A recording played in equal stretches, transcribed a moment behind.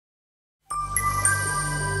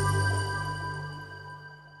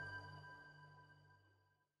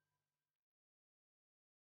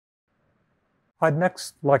I'd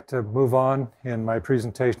next like to move on in my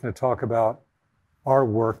presentation to talk about our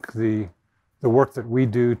work, the work that we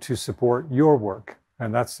do to support your work,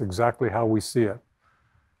 and that's exactly how we see it.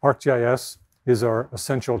 ArcGIS is our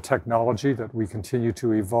essential technology that we continue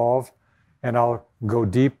to evolve, and I'll go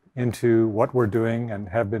deep into what we're doing and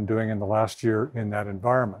have been doing in the last year in that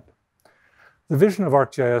environment. The vision of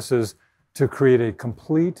ArcGIS is to create a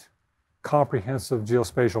complete, comprehensive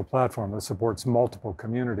geospatial platform that supports multiple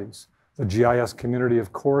communities. The GIS community,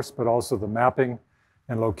 of course, but also the mapping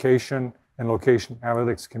and location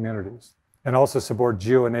analytics communities, and also support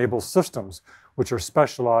Geo-Enabled Systems, which are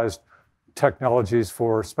specialized technologies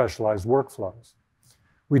for specialized workflows.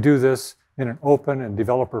 We do this in an open and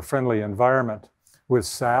developer-friendly environment with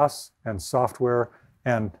SaaS and software,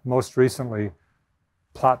 and most recently,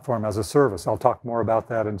 platform as a service. I'll talk more about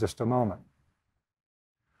that in just a moment.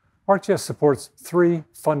 ArcGIS supports three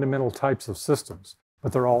fundamental types of systems,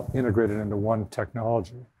 but they're all integrated into one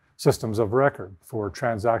technology. Systems of record for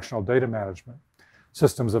transactional data management,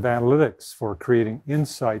 systems of analytics for creating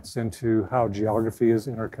insights into how geography is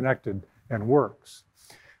interconnected and works,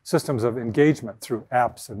 systems of engagement through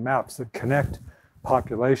apps and maps that connect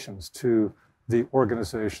populations to the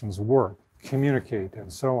organization's work, communicate,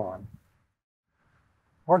 and so on.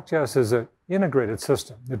 ArcGIS is an integrated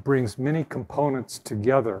system. It brings many components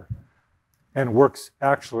together and works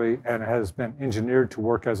actually and has been engineered to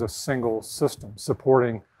work as a single system,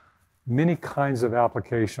 supporting many kinds of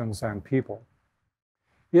applications and people.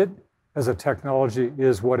 It, as a technology,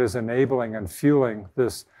 is what is enabling and fueling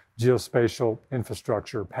this geospatial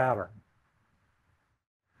infrastructure pattern.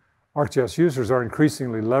 ArcGIS users are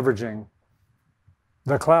increasingly leveraging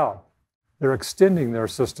the cloud. They're extending their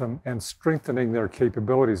system and strengthening their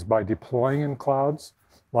capabilities by deploying in clouds,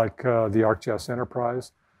 like the ArcGIS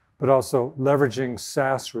Enterprise, but also leveraging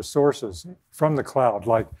SaaS resources from the cloud,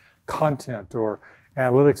 like content or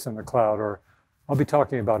analytics in the cloud, or I'll be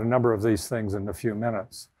talking about a number of these things in a few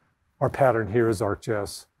minutes. Our pattern here is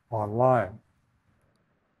ArcGIS Online.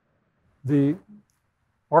 The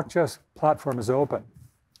ArcGIS platform is open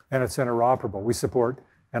and it's interoperable. We support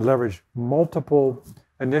and leverage multiple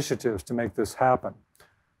initiatives to make this happen,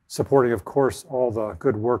 supporting, of course, all the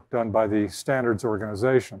good work done by the standards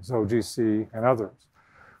organizations, OGC and others.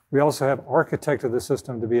 We also have architected the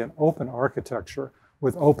system to be an open architecture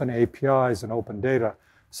with open APIs and open data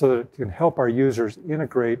so that it can help our users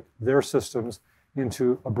integrate their systems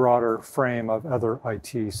into a broader frame of other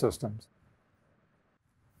IT systems.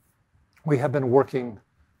 We have been working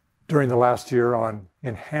during the last year on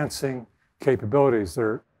enhancing capabilities.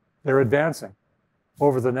 They're advancing.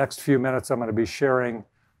 Over the next few minutes, I'm going to be sharing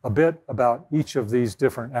a bit about each of these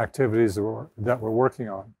different activities that we're working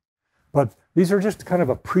on. But these are just kind of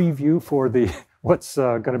a preview for what's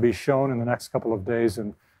going to be shown in the next couple of days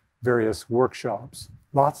in various workshops.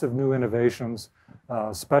 Lots of new innovations,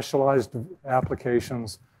 specialized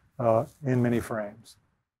applications in many frames.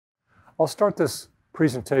 I'll start this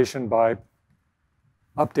presentation by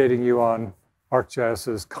updating you on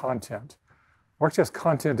ArcGIS's content. ArcGIS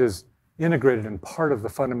content is integrated in part of the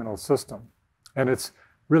fundamental system, and it's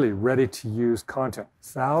really ready-to-use content.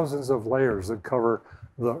 Thousands of layers that cover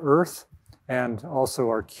the Earth and also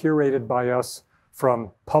are curated by us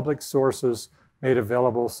from public sources made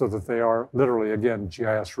available so that they are literally, again,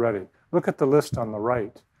 GIS ready. Look at the list on the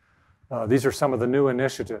right. These are some of the new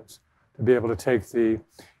initiatives to be able to take the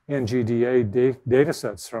NGDA data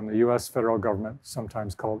sets from the US federal government,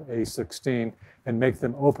 sometimes called A16, and make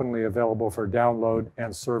them openly available for download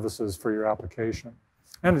and services for your application.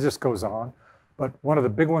 And it just goes on. But one of the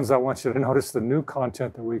big ones I want you to notice, the new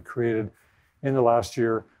content that we created in the last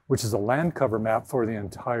year, which is a land cover map for the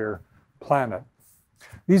entire planet.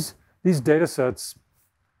 These data sets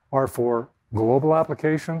are for global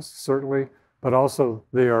applications, certainly, but also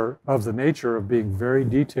they are of the nature of being very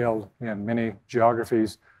detailed in many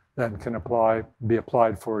geographies that can be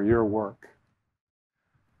applied for your work.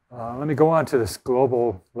 Let me go on to this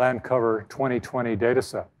global land cover 2020 data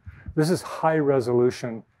set. This is high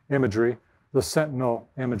resolution imagery, the Sentinel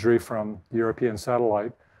imagery from the European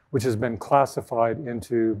satellite, which has been classified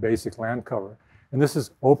into basic land cover. And this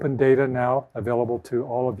is open data now available to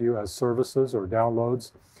all of you as services or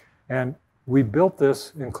downloads. And we built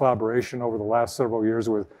this in collaboration over the last several years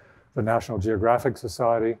with the National Geographic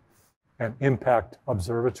Society and Impact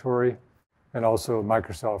Observatory, and also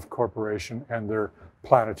Microsoft Corporation and their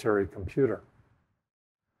planetary computer.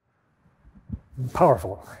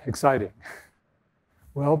 Powerful, exciting.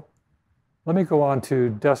 Well, let me go on to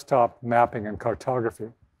desktop mapping and cartography.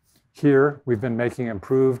 Here, we've been making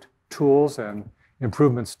improved tools and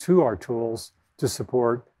improvements to our tools to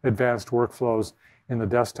support advanced workflows in the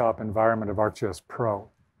desktop environment of ArcGIS Pro.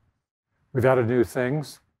 We've added new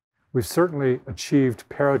things. We've certainly achieved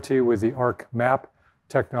parity with the ArcMap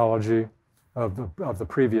technology of the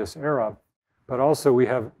previous era, but also we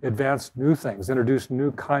have advanced new things, introduced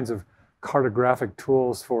new kinds of cartographic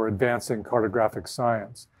tools for advancing cartographic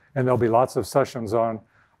science. And there'll be lots of sessions on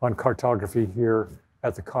cartography here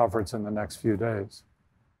at the conference in the next few days.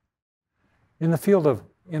 In the field of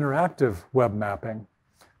interactive web mapping,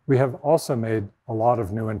 we have also made a lot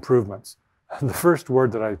of new improvements. The first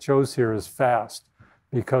word that I chose here is fast,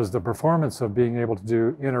 because the performance of being able to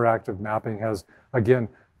do interactive mapping has, again,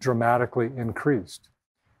 dramatically increased.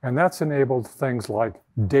 And that's enabled things like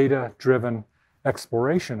data-driven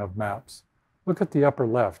exploration of maps. Look at the upper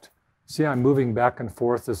left. See, I'm moving back and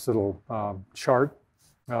forth this little chart,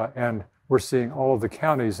 and we're seeing all of the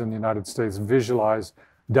counties in the United States visualized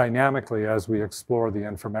dynamically as we explore the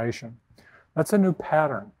information. That's a new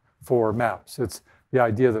pattern for maps. It's the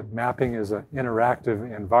idea that mapping is an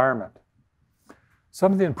interactive environment.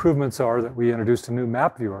 Some of the improvements are that we introduced a new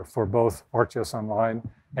map viewer for both ArcGIS Online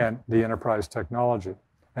and the enterprise technology.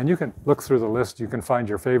 And you can look through the list, you can find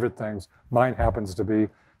your favorite things. Mine happens to be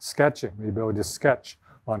sketching, the ability to sketch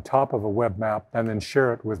on top of a web map and then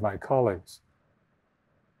share it with my colleagues.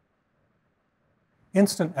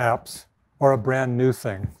 Instant apps are a brand new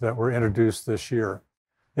thing that were introduced this year.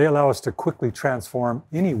 They allow us to quickly transform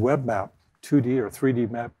any web map, 2D or 3D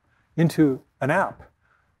map, into an app.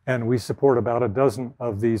 And we support about a dozen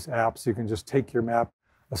of these apps. You can just take your map,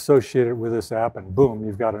 associate it with this app, and boom,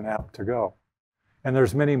 you've got an app to go. And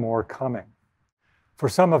there's many more coming. For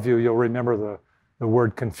some of you, you'll remember the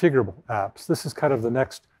word configurable apps. This is kind of the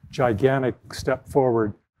next gigantic step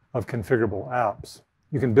forward of configurable apps.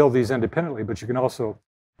 You can build these independently, but you can also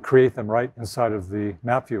create them right inside of the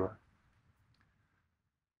map viewer.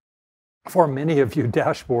 For many of you,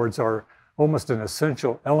 dashboards are almost an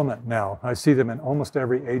essential element now. I see them in almost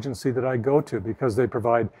every agency that I go to because they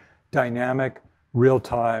provide dynamic,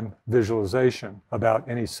 real-time visualization about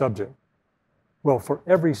any subject. Well, for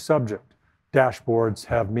every subject, dashboards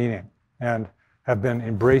have meaning and have been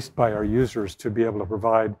embraced by our users to be able to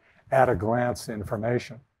provide at-a-glance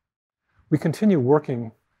information. We continue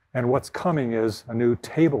working, and what's coming is a new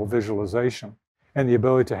table visualization and the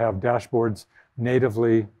ability to have dashboards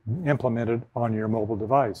natively implemented on your mobile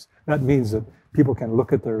device. That means that people can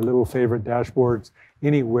look at their little favorite dashboards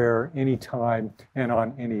anywhere, anytime, and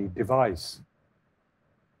on any device.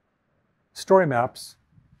 Story maps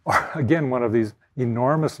are, again, one of these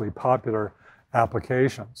enormously popular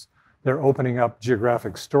applications. They're opening up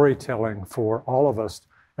geographic storytelling for all of us.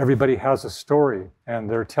 Everybody has a story, and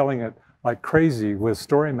they're telling it like crazy with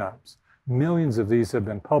story maps. Millions of these have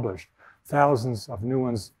been published. Thousands of new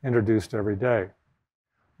ones introduced every day.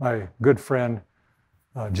 My good friend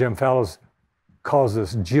Jim Fallows calls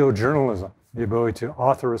this geojournalism, the ability to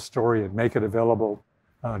author a story and make it available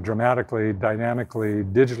dramatically, dynamically,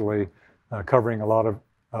 digitally, covering a lot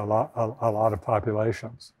of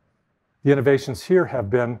populations. The innovations here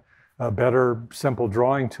have been better, simple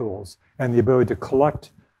drawing tools and the ability to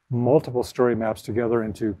collect multiple story maps together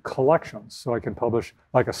into collections, so I can publish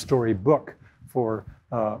like a story book for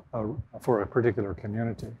a particular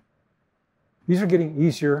community. These are getting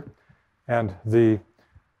easier, and the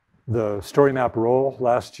story map role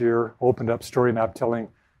last year opened up story map telling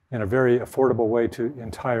in a very affordable way to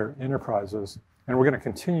entire enterprises, and we're going to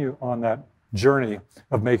continue on that journey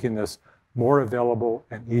of making this more available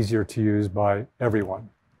and easier to use by everyone.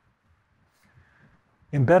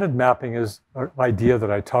 Embedded mapping is an idea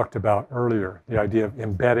that I talked about earlier, the idea of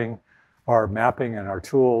embedding our mapping and our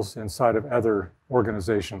tools inside of other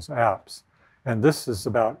organizations' apps. And this is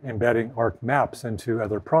about embedding ArcMaps into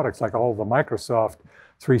other products, like all the Microsoft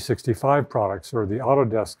 365 products or the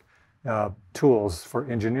Autodesk tools for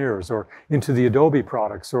engineers, or into the Adobe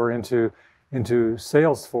products, or into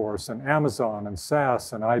Salesforce and Amazon and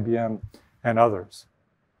SAS and IBM and others.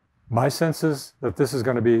 My sense is that this is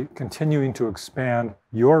going to be continuing to expand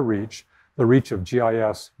your reach, the reach of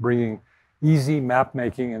GIS, bringing easy map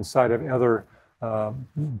making inside of other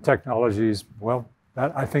technologies. Well,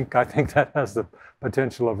 I think that has the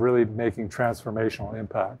potential of really making transformational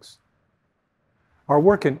impacts. Our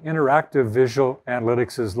work in interactive visual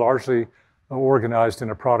analytics is largely organized in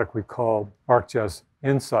a product we call ArcGIS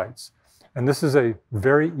Insights. And this is a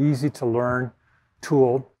very easy to learn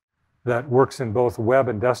tool that works in both web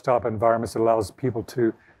and desktop environments. It allows people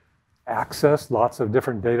to access lots of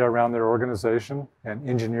different data around their organization and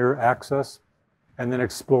engineer access, and then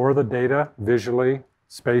explore the data visually,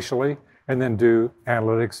 spatially, and then do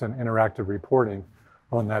analytics and interactive reporting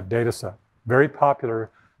on that data set. Very popular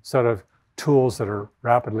set of tools that are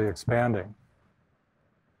rapidly expanding.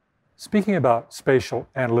 Speaking about spatial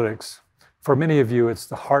analytics, for many of you, it's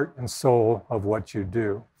the heart and soul of what you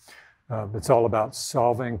do. It's all about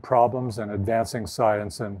solving problems and advancing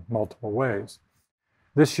science in multiple ways.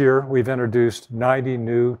 This year, we've introduced 90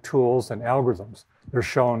 new tools and algorithms. They're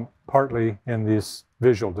shown partly in this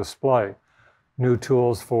visual display. New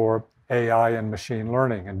tools for AI and machine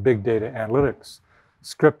learning and big data analytics,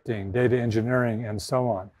 scripting, data engineering, and so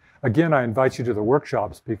on. Again, I invite you to the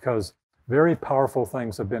workshops because very powerful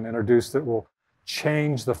things have been introduced that will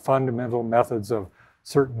change the fundamental methods of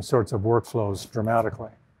certain sorts of workflows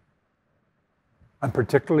dramatically. I'm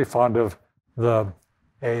particularly fond of the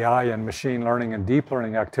AI and machine learning and deep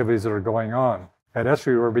learning activities that are going on. At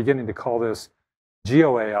Esri, we're beginning to call this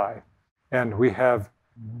Geo-AI, and we have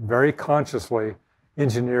very consciously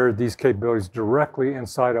engineered these capabilities directly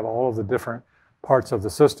inside of all of the different parts of the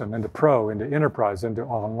system, into Pro, into Enterprise, into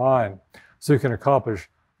Online, so you can accomplish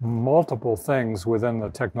multiple things within the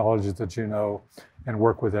technologies that you know and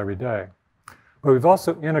work with every day. But we've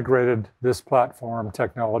also integrated this platform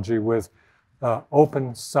technology with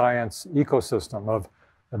open science ecosystem of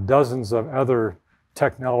dozens of other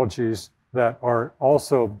technologies that are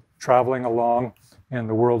also traveling along in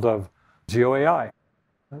the world of Geo-AI.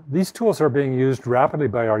 These tools are being used rapidly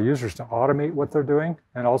by our users to automate what they're doing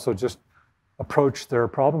and also just approach their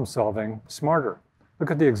problem solving smarter. Look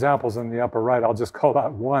at the examples in the upper right. I'll just call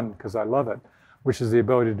out one because I love it, which is the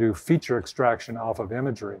ability to do feature extraction off of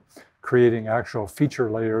imagery, creating actual feature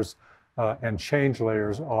layers and change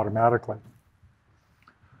layers automatically.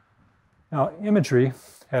 Now, imagery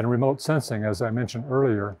and remote sensing, as I mentioned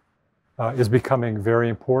earlier, is becoming very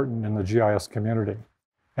important in the GIS community.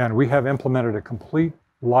 And we have implemented a complete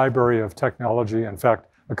library of technology, in fact,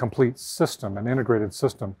 a complete system, an integrated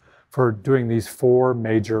system for doing these four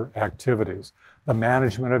major activities: the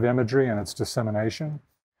management of imagery and its dissemination,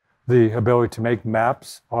 the ability to make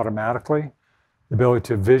maps automatically, the ability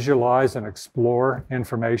to visualize and explore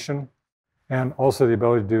information, and also the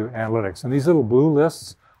ability to do analytics. And these little blue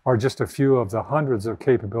lists are just a few of the hundreds of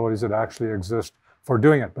capabilities that actually exist for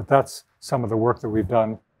doing it. But that's some of the work that we've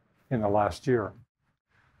done in the last year.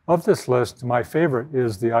 Of this list, my favorite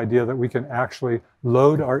is the idea that we can actually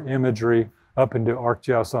load our imagery up into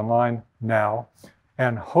ArcGIS Online now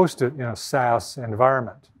and host it in a SaaS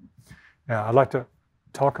environment. Now, I'd like to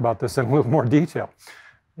talk about this in a little more detail.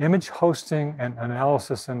 Image hosting and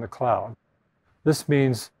analysis in the cloud. This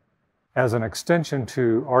means as an extension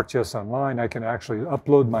to ArcGIS Online, I can actually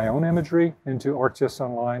upload my own imagery into ArcGIS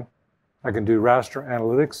Online. I can do raster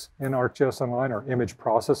analytics in ArcGIS Online or image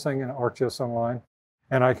processing in ArcGIS Online.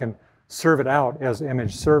 And I can serve it out as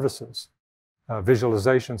image services,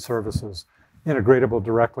 visualization services, integratable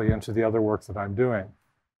directly into the other work that I'm doing.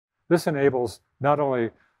 This enables not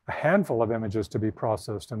only a handful of images to be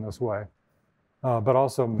processed in this way, but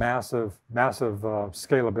also massive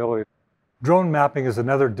scalability. Drone mapping is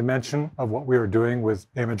another dimension of what we are doing with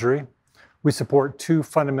imagery. We support two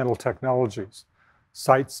fundamental technologies: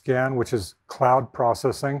 site scan, which is cloud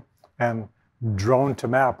processing, and drone to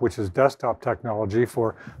map, which is desktop technology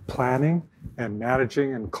for planning and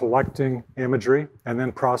managing and collecting imagery and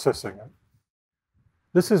then processing it.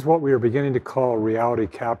 This is what we are beginning to call reality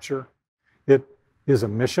capture. It is a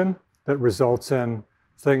mission that results in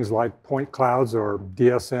things like point clouds or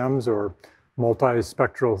DSMs or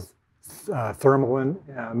multispectral thermal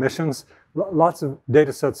emissions, lots of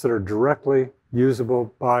data sets that are directly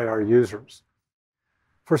usable by our users.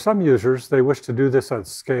 For some users, they wish to do this at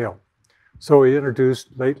scale. So we introduced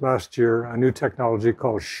late last year a new technology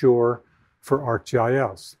called Sure for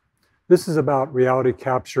ArcGIS. This is about reality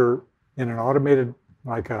capture in an automated,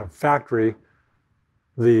 like a factory,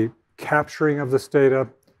 the capturing of this data,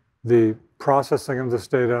 the processing of this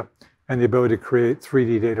data, and the ability to create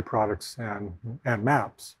 3D data products and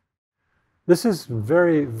maps. This is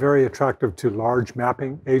very, very attractive to large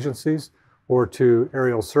mapping agencies or to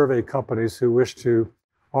aerial survey companies who wish to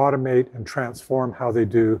automate and transform how they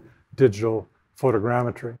do digital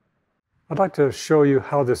photogrammetry. I'd like to show you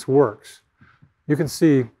how this works. You can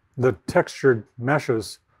see the textured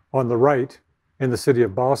meshes on the right in the city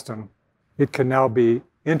of Boston. It can now be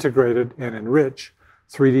integrated and enrich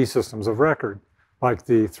 3D systems of record, like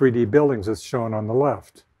the 3D buildings that's shown on the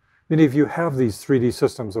left. Many of you have these 3D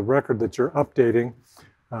systems of record that you're updating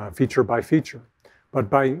feature by feature. But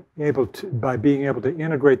by being able to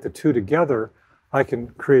integrate the two together, I can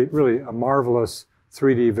create really a marvelous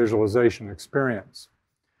 3D visualization experience.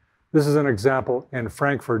 This is an example in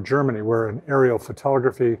Frankfurt, Germany, where an aerial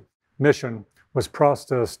photography mission was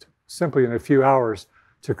processed simply in a few hours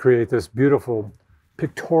to create this beautiful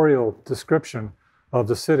pictorial description of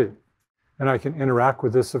the city. And I can interact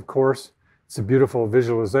with this, of course. It's a beautiful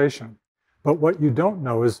visualization. But what you don't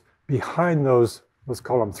know is behind those, let's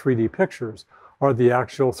call them 3D pictures, are the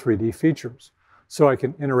actual 3D features. So I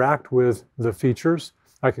can interact with the features,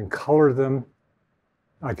 I can color them,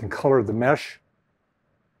 I can color the mesh.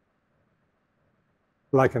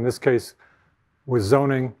 Like in this case with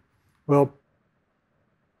zoning, well,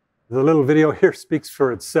 the little video here speaks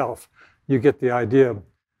for itself. You get the idea.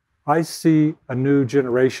 I see a new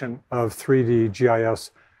generation of 3D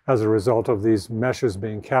GIS as a result of these meshes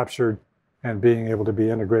being captured and being able to be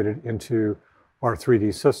integrated into our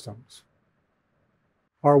 3D systems.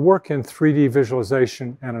 Our work in 3D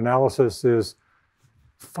visualization and analysis is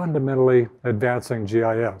fundamentally advancing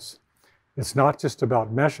GIS. It's not just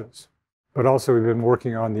about meshes, but also we've been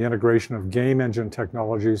working on the integration of game engine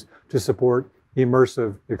technologies to support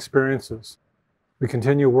immersive experiences. We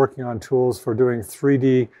continue working on tools for doing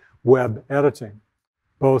 3D web editing,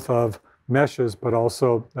 both of meshes, but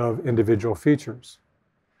also of individual features.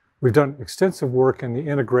 We've done extensive work in the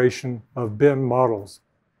integration of BIM models.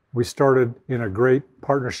 We started in a great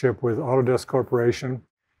partnership with Autodesk Corporation,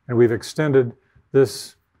 and we've extended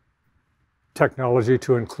this technology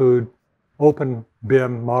to include open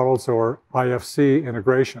BIM models or IFC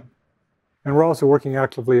integration. And we're also working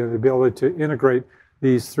actively on the ability to integrate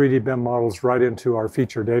these 3D BIM models right into our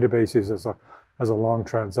feature databases as a long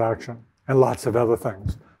transaction, and lots of other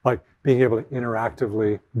things, like being able to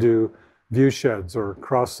interactively do view sheds or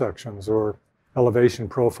cross sections or elevation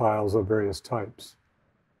profiles of various types.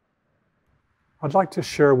 I'd like to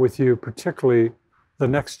share with you particularly the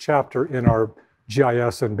next chapter in our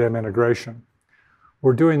GIS and BIM integration.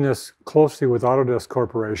 We're doing this closely with Autodesk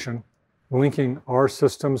Corporation, linking our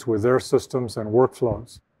systems with their systems and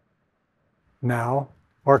workflows. Now,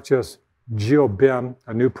 ArcGIS GeoBIM,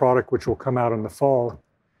 a new product which will come out in the fall,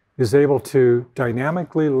 is able to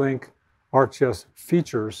dynamically link ArcGIS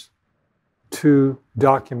features to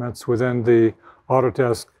documents within the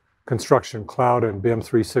Autodesk Construction Cloud and BIM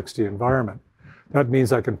 360 environment. That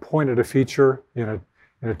means I can point at a feature in a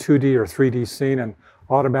 2D or 3D scene and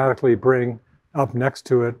automatically bring up next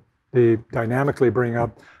to it, dynamically bring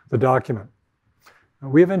up the document.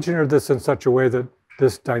 We have engineered this in such a way that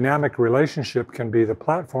this dynamic relationship can be the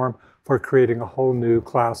platform for creating a whole new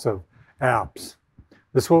class of apps.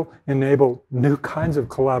 This will enable new kinds of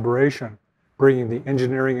collaboration, bringing the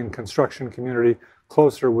engineering and construction community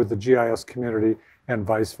closer with the GIS community and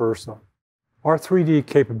vice versa. Our 3D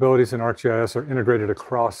capabilities in ArcGIS are integrated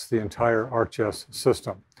across the entire ArcGIS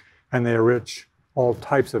system, and they enrich all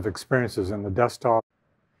types of experiences in the desktop,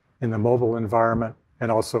 in the mobile environment,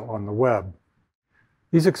 and also on the web.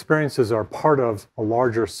 These experiences are part of a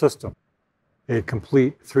larger system, a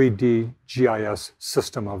complete 3D GIS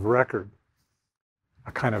system of record,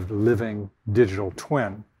 a kind of living digital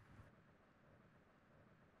twin.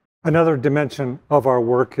 Another dimension of our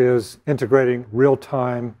work is integrating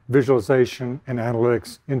real-time visualization and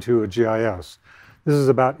analytics into a GIS. This is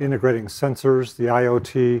about integrating sensors, the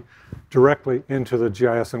IoT, directly into the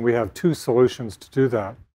GIS, and we have two solutions to do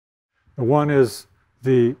that. The one is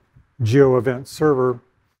the GeoEvent server,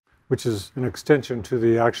 which is an extension to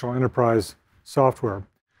the actual enterprise software.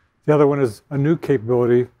 The other one is a new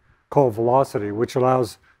capability called Velocity, which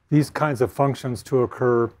allows these kinds of functions to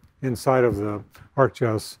occur inside of the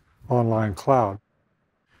ArcGIS online cloud.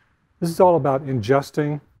 This is all about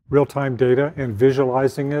ingesting real-time data and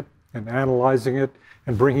visualizing it and analyzing it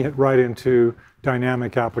and bringing it right into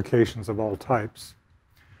dynamic applications of all types.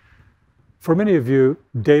 For many of you,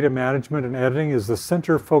 data management and editing is the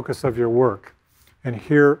center focus of your work. And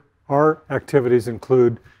here, our activities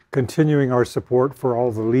include continuing our support for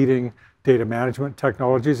all the leading data management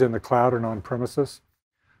technologies in the cloud and on premises,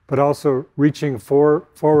 but also reaching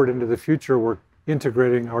forward into the future. We're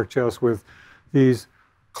integrating ArcGIS with these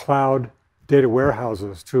cloud data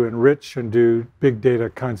warehouses to enrich and do big data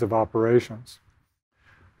kinds of operations.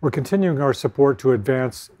 We're continuing our support to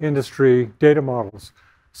advance industry data models,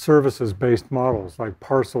 services-based models like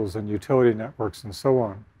parcels and utility networks and so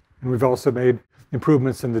on. And we've also made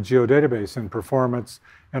improvements in the geodatabase in performance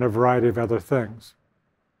and a variety of other things.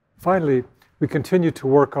 Finally, we continue to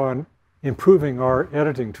work on improving our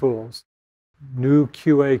editing tools, new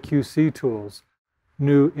QA/QC tools,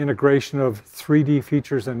 new integration of 3D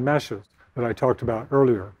features and meshes that I talked about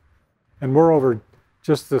earlier. And moreover,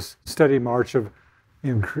 just this steady march of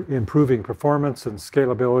improving performance and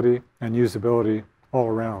scalability and usability all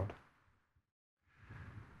around.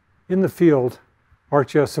 In the field,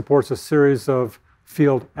 ArcGIS supports a series of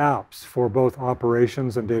field apps for both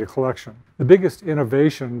operations and data collection. The biggest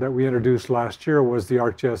innovation that we introduced last year was the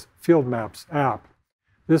ArcGIS Field Maps app.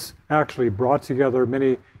 This actually brought together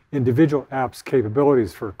many individual apps'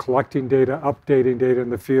 capabilities for collecting data, updating data in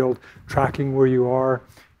the field, tracking where you are,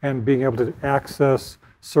 and being able to access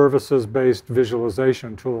services-based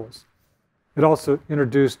visualization tools. It also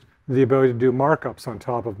introduced the ability to do markups on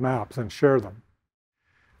top of maps and share them.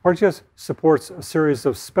 ArcGIS supports a series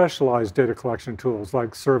of specialized data collection tools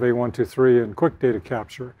like Survey123 and Quick Data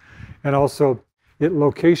Capture. And also, it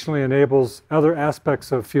locationally enables other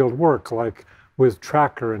aspects of field work like with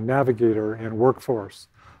Tracker and Navigator and Workforce.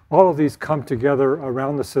 All of these come together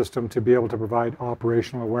around the system to be able to provide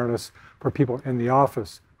operational awareness for people in the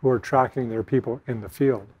office who are tracking their people in the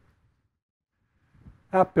field.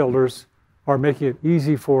 App builders are making it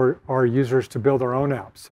easy for our users to build their own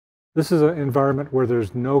apps. This is an environment where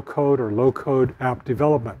there's no code or low code app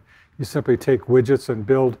development. You simply take widgets and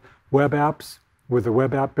build web apps with the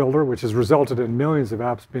web app builder, which has resulted in millions of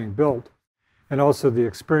apps being built, and also the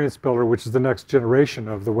experience builder, which is the next generation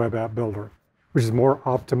of the web app builder, which is more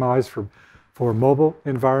optimized for mobile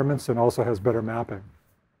environments and also has better mapping.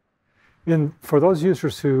 For those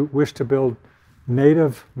users who wish to build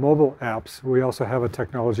native mobile apps, we also have a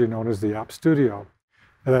technology known as the App Studio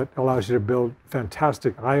that allows you to build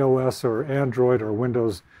fantastic iOS or Android or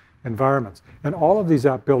Windows environments. And all of these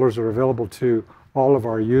app builders are available to all of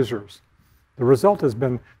our users. The result has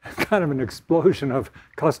been kind of an explosion of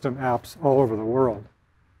custom apps all over the world.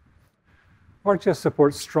 ArcGIS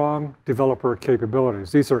supports strong developer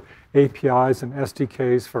capabilities. These are APIs and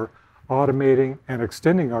SDKs for automating and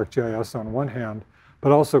extending ArcGIS on one hand,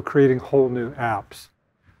 but also creating whole new apps.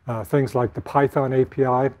 Things like the Python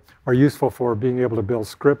API are useful for being able to build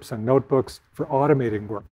scripts and notebooks for automating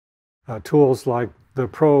work. Tools like the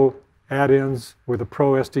Pro add-ins with the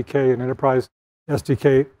Pro SDK and Enterprise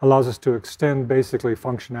SDK allows us to extend basically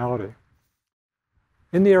functionality.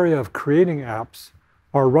 In the area of creating apps,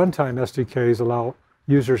 our runtime SDKs allow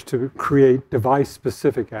users to create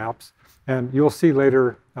device-specific apps, and you'll see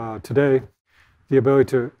later today the ability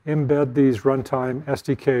to embed these runtime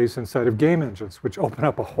SDKs inside of game engines, which open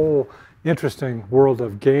up a whole interesting world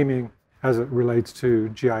of gaming as it relates to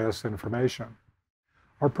GIS information.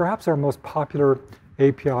 Or perhaps our most popular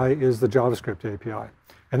API is the JavaScript API,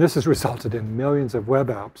 and this has resulted in millions of web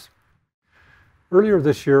apps. Earlier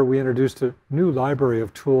this year, we introduced a new library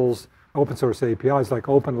of tools, open source APIs like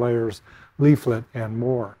OpenLayers, Leaflet, and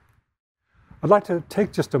more. I'd like to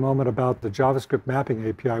take just a moment about the JavaScript mapping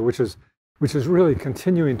API, which is really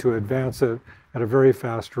continuing to advance at a very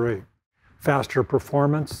fast rate. Faster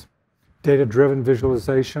performance, data-driven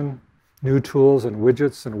visualization, new tools and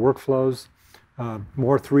widgets and workflows,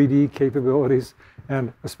 more 3D capabilities,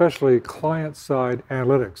 and especially client-side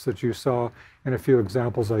analytics that you saw in a few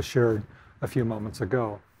examples I shared a few moments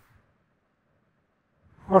ago.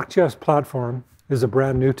 ArcGIS Platform is a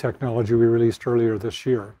brand new technology we released earlier this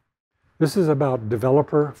year. This is about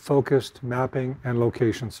developer-focused mapping and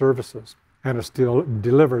location services, and it's still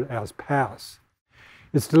delivered as PaaS.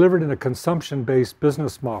 It's delivered in a consumption-based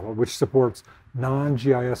business model, which supports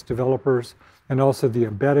non-GIS developers and also the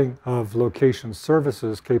embedding of location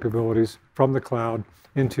services capabilities from the cloud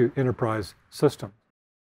into enterprise systems.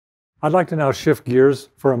 I'd like to now shift gears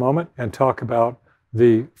for a moment and talk about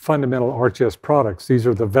the fundamental ArcGIS products. These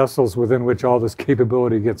are the vessels within which all this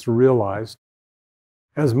capability gets realized.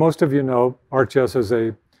 As most of you know, ArcGIS is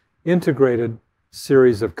an integrated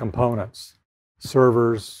series of components: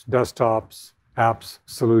 servers, desktops, apps,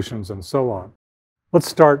 solutions, and so on. Let's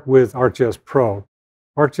start with ArcGIS Pro.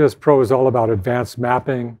 ArcGIS Pro is all about advanced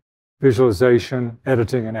mapping, visualization,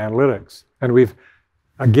 editing, and analytics. And we've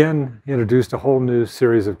again introduced a whole new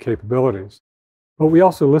series of capabilities. But we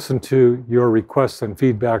also listened to your requests and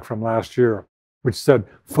feedback from last year, which said,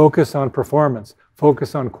 focus on performance,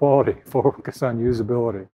 focus on quality, focus on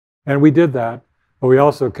usability. And we did that, but we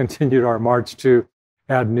also continued our march to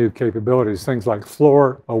add new capabilities, things like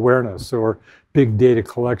floor awareness or big data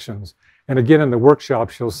collections. And again, in the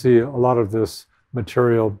workshops, you'll see a lot of this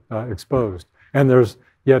material exposed. And there's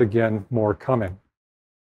yet again more coming.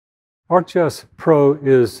 ArcGIS Pro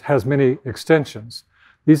has many extensions.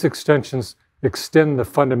 These extensions extend the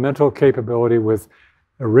fundamental capability with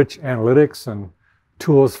rich analytics and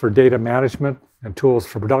tools for data management and tools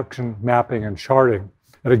for production, mapping, and charting.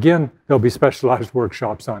 And again, there'll be specialized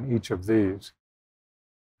workshops on each of these.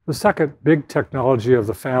 The second big technology of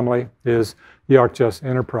the family is the ArcGIS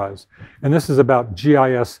Enterprise. And this is about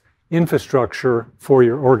GIS infrastructure for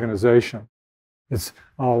your organization. It's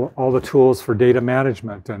all the tools for data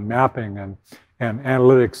management and mapping and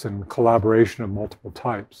analytics and collaboration of multiple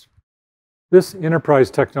types. This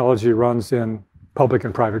enterprise technology runs in public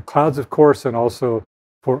and private clouds, of course, and also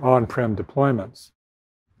for on-prem deployments.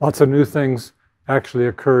 Lots of new things actually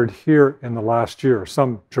occurred here in the last year,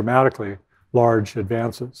 some dramatically large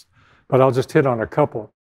advances. But I'll just hit on a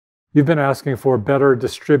couple. You've been asking for better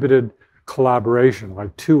distributed collaboration,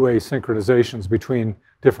 like two-way synchronizations between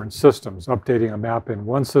different systems, updating a map in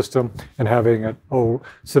one system and having it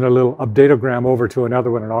send a little updatogram over to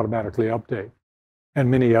another one and automatically update,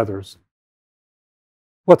 and many others.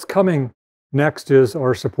 What's coming next is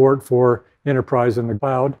our support for enterprise in the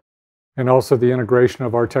cloud, and also the integration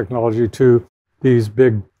of our technology to these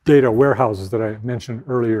big data warehouses that I mentioned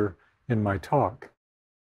earlier in my talk.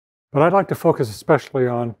 But I'd like to focus especially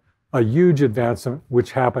on a huge advancement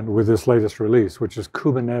which happened with this latest release, which is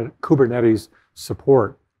Kubernetes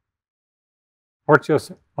support.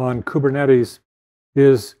 ArcGIS on Kubernetes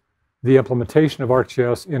is the implementation of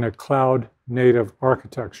ArcGIS in a cloud-native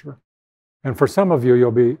architecture. And for some of you,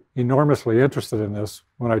 you'll be enormously interested in this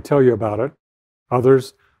when I tell you about it.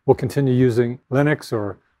 Others will continue using Linux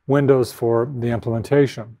or Windows for the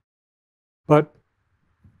implementation. But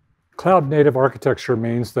cloud-native architecture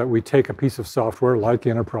means that we take a piece of software like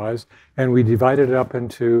Enterprise and we divide it up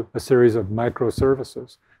into a series of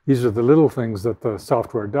microservices. These are the little things that the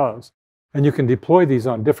software does. And you can deploy these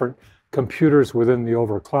on different computers within the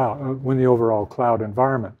overall cloud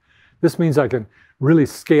environment. This means I can really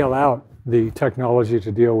scale out the technology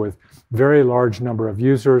to deal with very large number of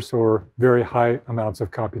users or very high amounts of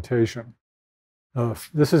computation.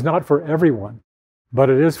 This is not for everyone, but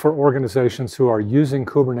it is for organizations who are using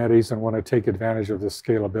Kubernetes and want to take advantage of this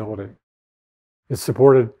scalability. It's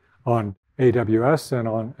supported on AWS and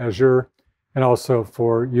on Azure, and also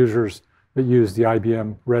for users that use the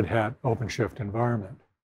IBM Red Hat OpenShift environment.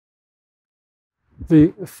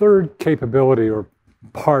 The third capability or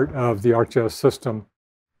part of the ArcGIS system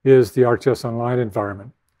is the ArcGIS Online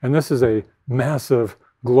environment. And this is a massive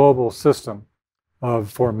global system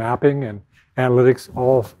for mapping and analytics,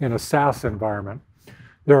 all in a SaaS environment.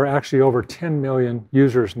 There are actually over 10 million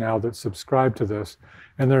users now that subscribe to this,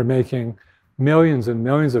 and they're making millions and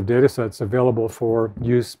millions of data sets available for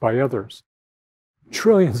use by others.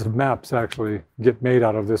 Trillions of maps actually get made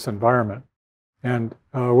out of this environment. And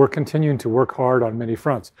we're continuing to work hard on many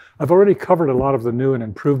fronts. I've already covered a lot of the new and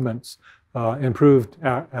improved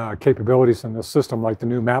capabilities in this system, like the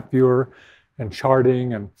new map viewer and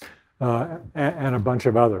charting and a bunch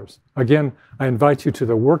of others. Again, I invite you to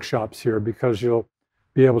the workshops here because you'll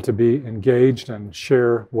be able to be engaged and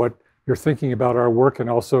share what you're thinking about our work, and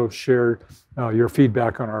also share your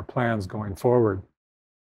feedback on our plans going forward.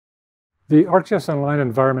 The ArcGIS Online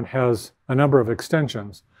environment has a number of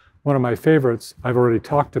extensions. One of my favorites I've already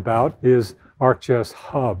talked about is ArcGIS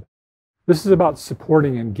Hub. This is about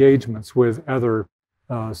supporting engagements with other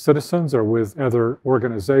citizens or with other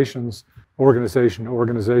organizations.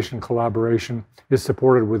 Organization collaboration is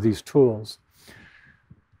supported with these tools.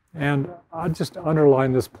 And I'll just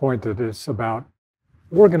underline this point that it's about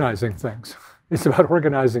organizing things. It's about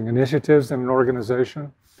organizing initiatives in an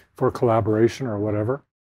organization for collaboration or whatever.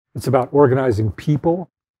 It's about organizing people,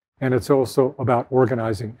 and it's also about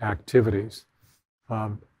organizing activities.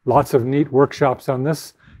 Lots of neat workshops on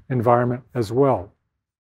this environment as well.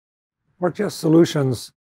 ArcGIS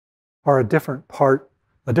solutions are a different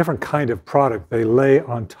kind of product. They lay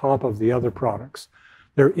on top of the other products.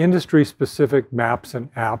 They're industry-specific maps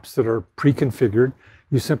and apps that are pre-configured.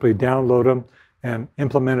 You simply download them and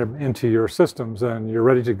implement them into your systems, and you're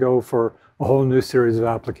ready to go for a whole new series of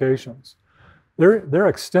applications. They're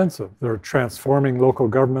extensive. They're transforming local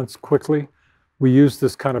governments quickly. We use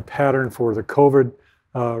this kind of pattern for the COVID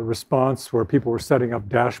response, where people were setting up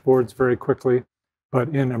dashboards very quickly. But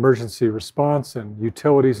in emergency response and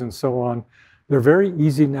utilities and so on, they're very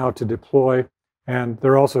easy now to deploy, and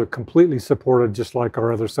they're also completely supported just like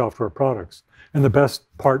our other software products. And the best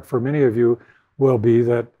part for many of you will be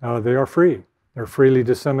that they are free. They're freely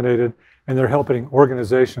disseminated, and they're helping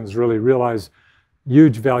organizations really realize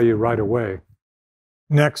huge value right away.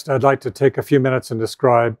 Next, I'd like to take a few minutes and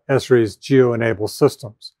describe Esri's Geo-Enabled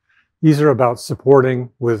Systems. These are about supporting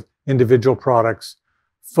with individual products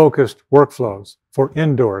focused workflows for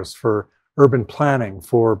indoors, for urban planning,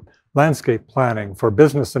 for landscape planning, for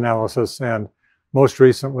business analysis, and most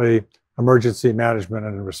recently, emergency management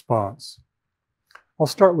and response. I'll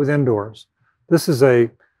start with indoors. This is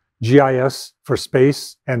a GIS for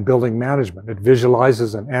space and building management. It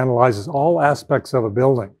visualizes and analyzes all aspects of a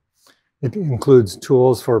building. It includes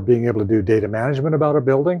tools for being able to do data management about a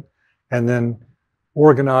building, and then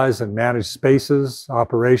organize and manage spaces,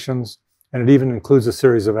 operations, and it even includes a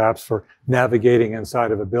series of apps for navigating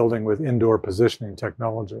inside of a building with indoor positioning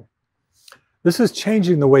technology. This is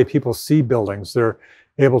changing the way people see buildings. They're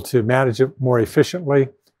able to manage it more efficiently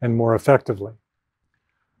and more effectively.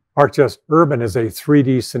 ArcGIS Urban is a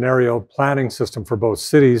 3D scenario planning system for both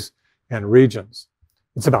cities and regions.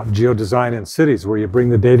 It's about geodesign in cities, where you bring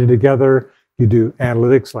the data together, you do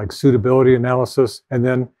analytics like suitability analysis, and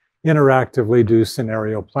then interactively do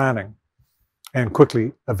scenario planning and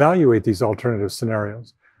quickly evaluate these alternative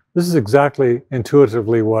scenarios. This is exactly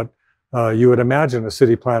intuitively what you would imagine a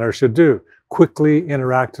city planner should do. Quickly,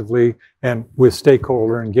 interactively, and with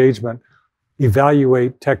stakeholder engagement,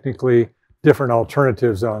 evaluate technically different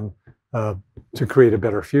alternatives on to create a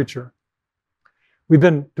better future. We've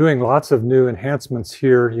been doing lots of new enhancements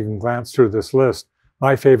here. You can glance through this list.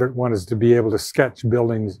 My favorite one is to be able to sketch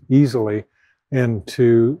buildings easily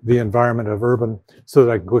into the environment of Urban so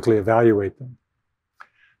that I can quickly evaluate them.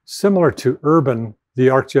 Similar to Urban, the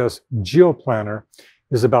ArcGIS GeoPlanner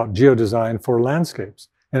is about geodesign for landscapes,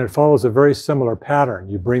 and it follows a very similar pattern.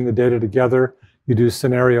 You bring the data together, you do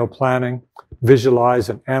scenario planning, visualize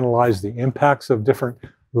and analyze the impacts of different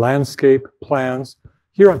landscape plans.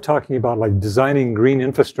 Here I'm talking about like designing green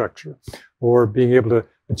infrastructure or being able to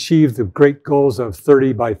achieve the great goals of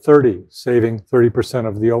 30 by 30, saving 30%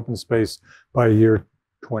 of the open space by year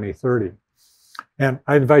 2030. And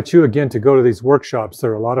I invite you again to go to these workshops.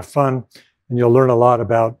 They're a lot of fun, and you'll learn a lot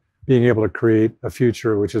about being able to create a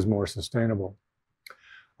future which is more sustainable.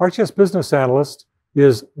 ArcGIS Business Analyst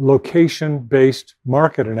is location-based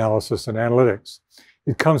market analysis and analytics.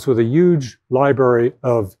 It comes with a huge library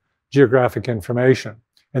of geographic information,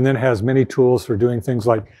 and then has many tools for doing things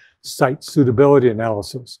like site suitability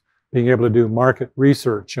analysis, being able to do market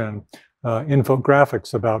research and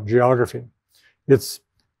infographics about geography. It's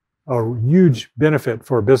a huge benefit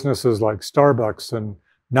for businesses like Starbucks and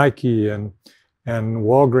Nike and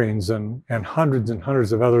Walgreens and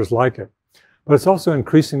hundreds of others like it. But it's also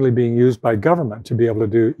increasingly being used by government to be able to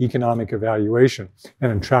do economic evaluation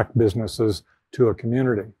and attract businesses to a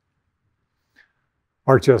community.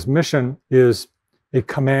 ArcGIS Mission is a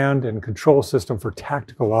command and control system for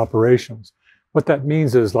tactical operations. What that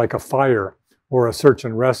means is like a fire or a search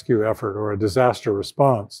and rescue effort or a disaster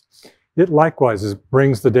response. It likewise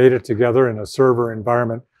brings the data together in a server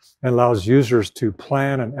environment and allows users to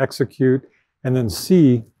plan and execute and then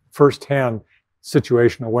see firsthand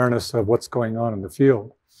situation awareness of what's going on in the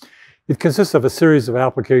field. It consists of a series of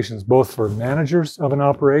applications both for managers of an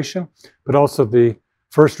operation, but also the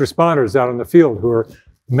first responders out in the field who are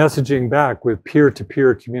messaging back with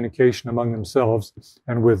peer-to-peer communication among themselves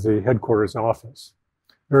and with the headquarters office.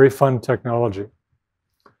 Very fun technology.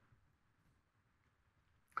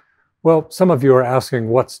 Well, some of you are asking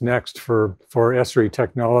what's next for Esri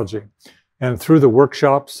technology. And through the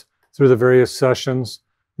workshops, through the various sessions,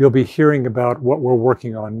 you'll be hearing about what we're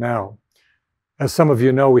working on now. As some of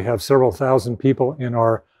you know, we have several thousand people in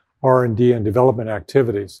our R&D and development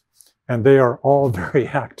activities, and they are all very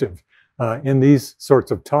active in these sorts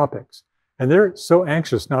of topics. And they're so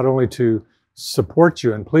anxious not only to support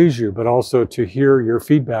you and please you, but also to hear your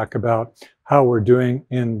feedback about how we're doing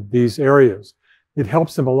in these areas. It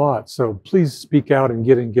helps them a lot, so please speak out and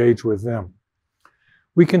get engaged with them.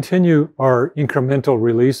 We continue our incremental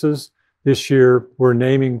releases. This year, we're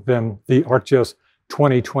naming them the ArcGIS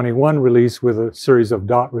 2021 release with a series of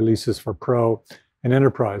dot releases for Pro and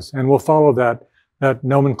Enterprise. And we'll follow that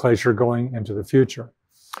nomenclature going into the future.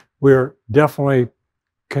 We're definitely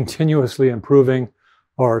continuously improving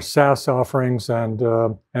our SaaS offerings and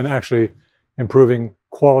actually improving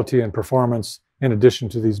quality and performance in addition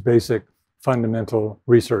to these basic fundamental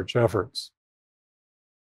research efforts.